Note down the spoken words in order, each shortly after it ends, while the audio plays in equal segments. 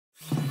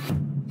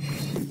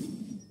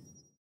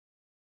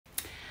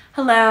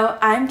Hello,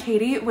 I'm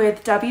Katie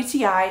with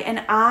WTI,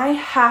 and I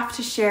have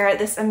to share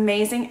this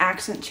amazing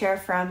accent chair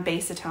from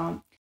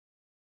Baysitone.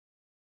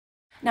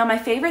 Now, my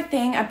favorite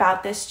thing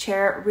about this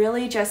chair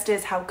really just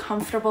is how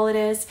comfortable it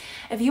is.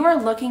 If you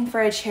are looking for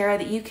a chair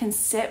that you can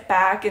sit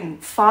back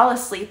and fall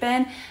asleep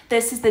in,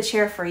 this is the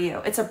chair for you.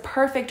 It's a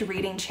perfect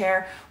reading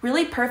chair,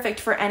 really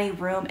perfect for any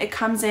room. It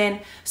comes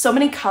in so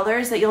many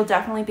colors that you'll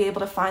definitely be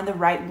able to find the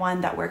right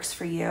one that works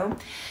for you.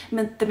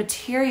 The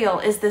material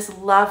is this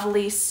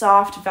lovely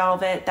soft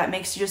velvet that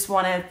makes you just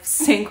want to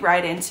sink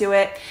right into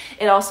it.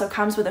 It also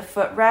comes with a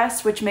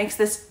footrest, which makes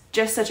this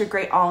just such a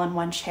great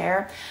all-in-one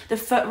chair. The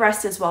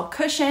footrest is well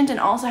cushioned and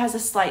also has a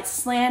slight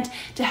slant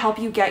to help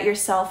you get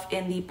yourself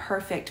in the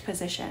perfect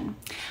position.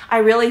 I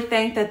really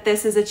think that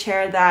this is a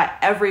chair that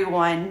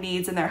everyone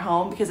needs in their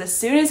home because as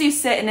soon as you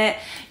sit in it,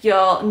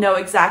 you'll know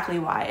exactly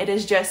why. It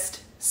is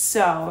just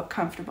so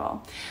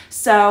comfortable.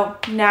 So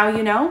now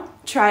you know,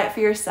 try it for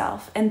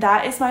yourself. And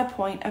that is my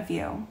point of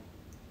view.